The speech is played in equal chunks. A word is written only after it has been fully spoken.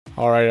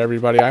All right,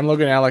 everybody. I'm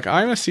Logan Alec.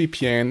 I'm a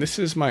CPA, and this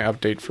is my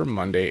update for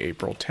Monday,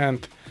 April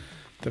 10th.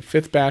 The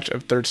fifth batch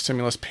of third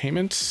stimulus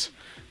payments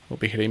will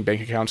be hitting bank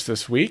accounts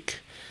this week.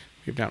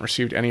 We've not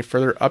received any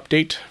further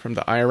update from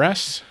the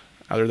IRS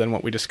other than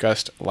what we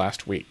discussed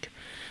last week.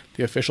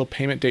 The official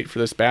payment date for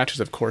this batch is,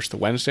 of course, the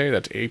Wednesday.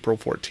 That's April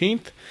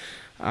 14th.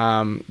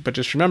 But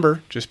just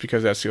remember, just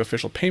because that's the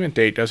official payment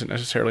date doesn't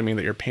necessarily mean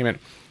that your payment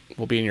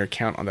will be in your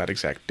account on that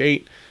exact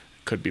date.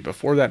 It could be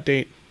before that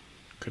date,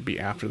 could be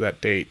after that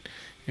date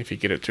if you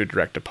get it through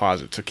direct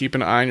deposit. So keep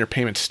an eye on your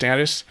payment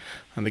status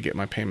on the Get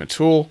My Payment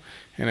tool.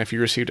 And if you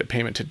received a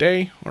payment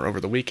today or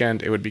over the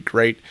weekend, it would be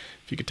great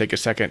if you could take a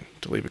second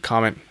to leave a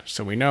comment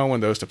so we know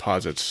when those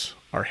deposits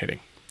are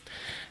hitting.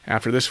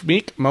 After this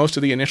week, most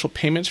of the initial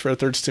payments for a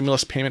third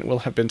stimulus payment will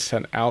have been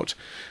sent out,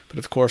 but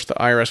of course the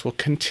IRS will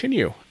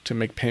continue to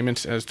make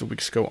payments as the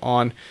weeks go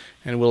on,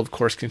 and will of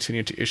course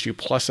continue to issue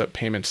plus-up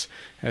payments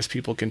as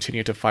people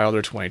continue to file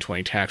their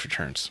 2020 tax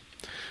returns.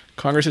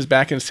 Congress is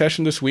back in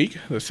session this week.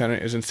 The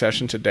Senate is in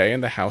session today,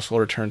 and the House will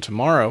return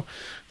tomorrow.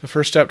 The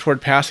first step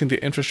toward passing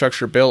the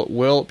infrastructure bill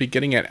will be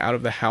getting it out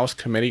of the House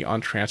Committee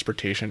on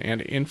Transportation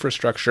and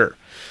Infrastructure.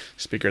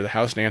 Speaker of the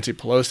House, Nancy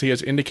Pelosi,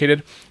 has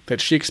indicated that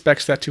she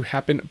expects that to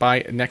happen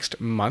by next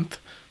month,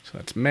 so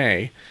that's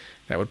May.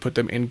 That would put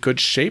them in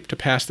good shape to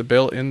pass the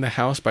bill in the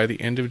House by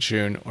the end of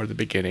June or the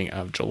beginning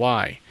of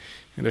July.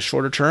 In the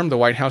shorter term, the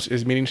White House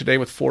is meeting today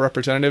with 4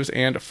 representatives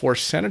and 4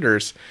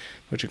 senators,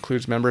 which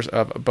includes members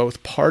of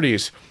both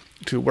parties,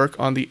 to work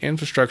on the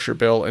infrastructure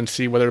bill and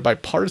see whether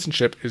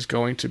bipartisanship is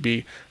going to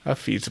be a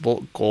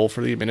feasible goal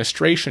for the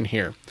administration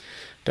here.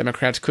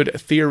 Democrats could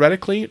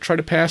theoretically try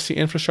to pass the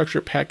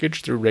infrastructure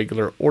package through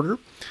regular order.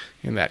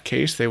 In that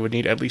case, they would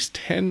need at least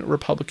 10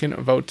 Republican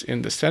votes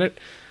in the Senate,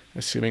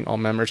 assuming all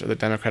members of the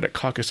Democratic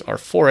caucus are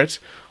for it.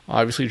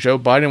 Obviously, Joe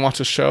Biden wants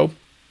to show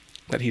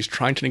that he's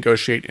trying to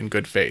negotiate in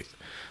good faith.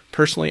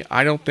 Personally,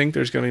 I don't think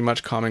there's going to be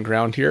much common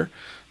ground here.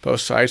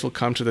 Both sides will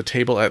come to the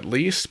table at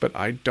least, but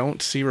I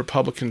don't see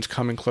Republicans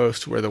coming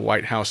close to where the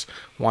White House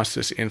wants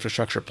this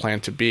infrastructure plan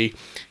to be.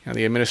 And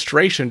the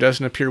administration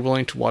doesn't appear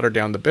willing to water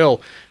down the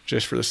bill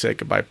just for the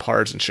sake of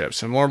bipartisanship.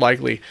 So more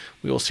likely,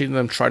 we will see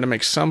them try to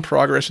make some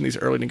progress in these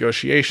early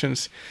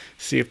negotiations,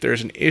 see if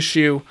there's an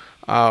issue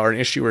or an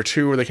issue or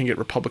two where they can get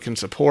Republican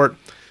support.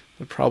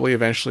 Would probably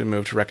eventually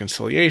move to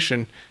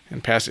reconciliation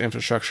and pass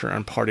infrastructure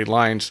on party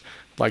lines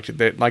like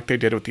they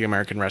did with the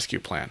American Rescue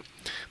Plan.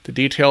 The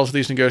details of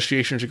these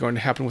negotiations are going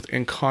to happen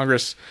within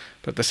Congress,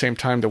 but at the same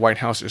time, the White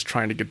House is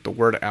trying to get the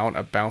word out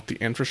about the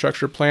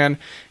infrastructure plan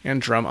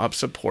and drum up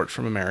support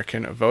from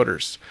American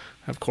voters.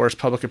 Of course,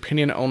 public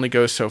opinion only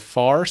goes so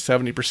far.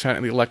 70%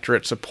 of the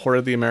electorate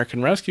supported the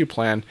American Rescue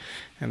Plan,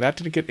 and that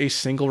didn't get a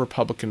single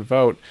Republican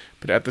vote.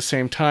 But at the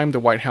same time, the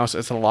White House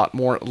has a lot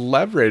more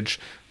leverage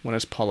when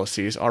its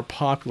policies are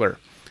popular.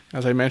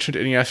 As I mentioned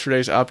in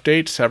yesterday's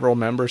update, several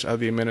members of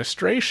the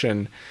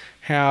administration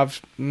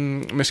have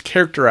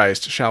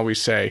mischaracterized, shall we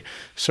say,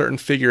 certain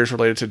figures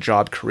related to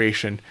job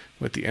creation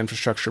with the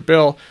infrastructure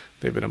bill.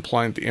 They've been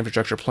implying that the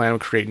infrastructure plan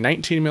would create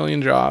 19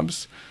 million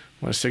jobs,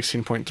 when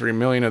 16.3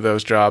 million of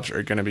those jobs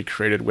are going to be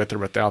created with or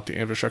without the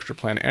infrastructure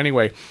plan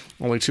anyway.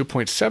 Only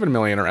 2.7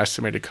 million are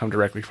estimated to come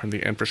directly from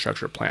the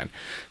infrastructure plan.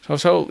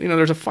 So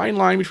there's a fine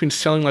line between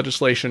selling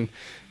legislation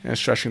and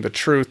stretching the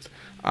truth.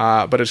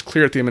 But it's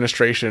clear that the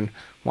administration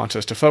wants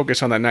us to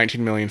focus on that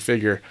 19 million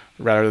figure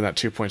rather than that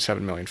 2.7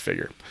 million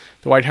figure.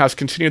 The White House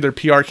continued their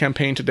PR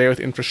campaign today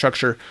with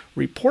infrastructure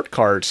report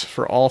cards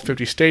for all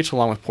 50 states,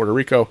 along with Puerto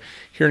Rico.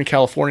 Here in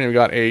California, we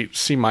got a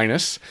C-.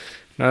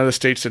 None of the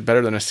states did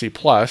better than a C+.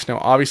 Now,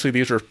 obviously,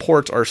 these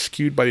reports are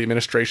skewed by the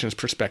administration's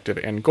perspective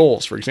and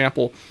goals. For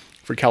example,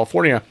 for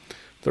California,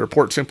 the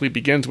report simply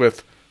begins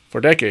with, "For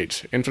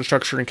decades,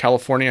 infrastructure in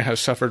California has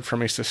suffered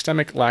from a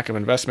systemic lack of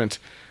investment.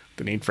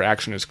 The need for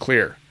action is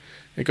clear."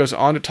 It goes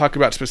on to talk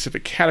about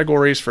specific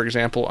categories. For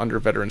example, under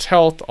Veterans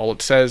Health, all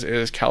it says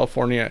is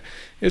California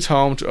is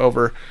home to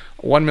over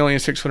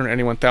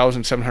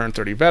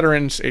 1,681,730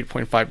 veterans,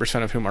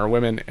 8.5% of whom are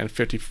women, and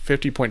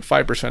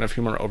 50.5% of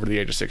whom are over the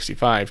age of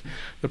 65.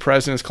 The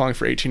president is calling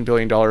for $18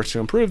 billion to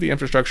improve the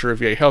infrastructure of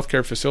VA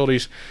healthcare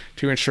facilities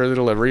to ensure the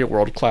delivery of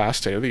world-class,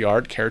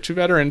 state-of-the-art care to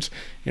veterans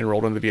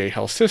enrolled in the VA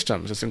health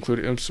systems. This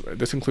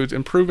includes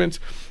improvements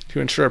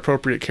to ensure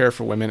appropriate care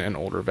for women and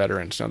older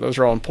veterans. Now, those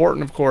are all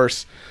important, of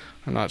course.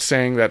 I'm not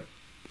saying that,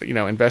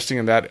 investing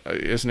in that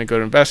isn't a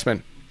good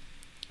investment,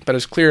 but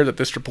it's clear that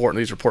this report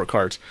and these report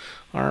cards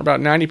are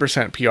about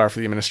 90% PR for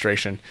the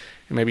administration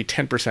and maybe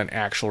 10%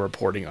 actual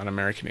reporting on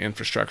American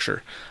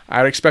infrastructure.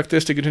 I would expect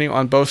this to continue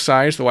on both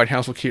sides. The White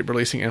House will keep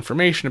releasing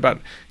information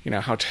about,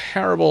 how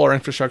terrible our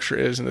infrastructure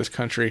is in this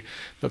country.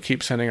 They'll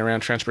keep sending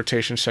around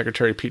Transportation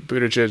Secretary Pete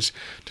Buttigieg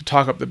to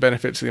talk up the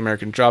benefits of the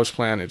American Jobs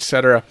Plan,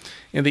 etc.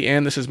 In the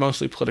end, this is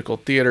mostly political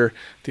theater.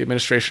 The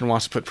administration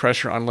wants to put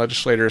pressure on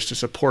legislators to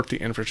support the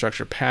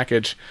infrastructure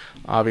package.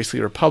 Obviously,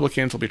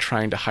 Republicans will be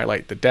trying to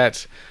highlight the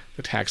debts.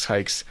 the tax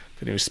hikes,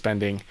 the new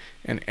spending,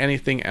 and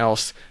anything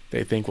else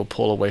they think will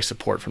pull away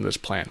support from this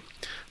plan.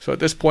 So at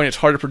this point, it's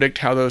hard to predict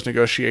how those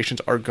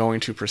negotiations are going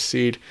to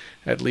proceed,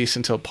 at least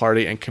until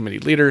party and committee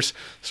leaders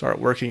start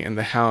working in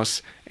the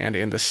House and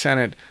in the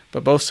Senate.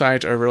 But both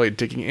sides are really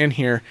digging in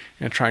here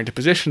and trying to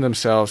position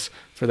themselves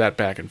for that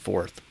back and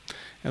forth.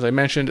 As I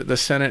mentioned, the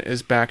Senate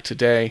is back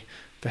today.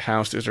 The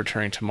House is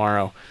returning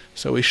tomorrow.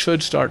 So we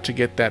should start to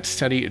get that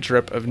steady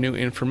drip of new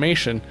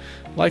information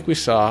like we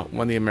saw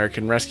when the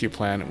American Rescue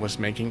Plan was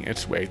making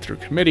its way through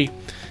committee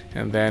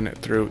and then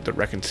through the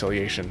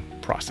reconciliation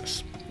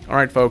process. All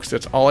right, folks,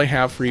 that's all I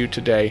have for you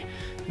today.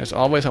 As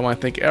always, I want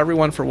to thank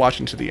everyone for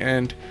watching to the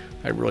end.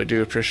 I really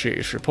do appreciate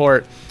your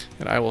support,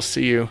 and I will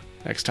see you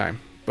next time.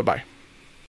 Bye-bye.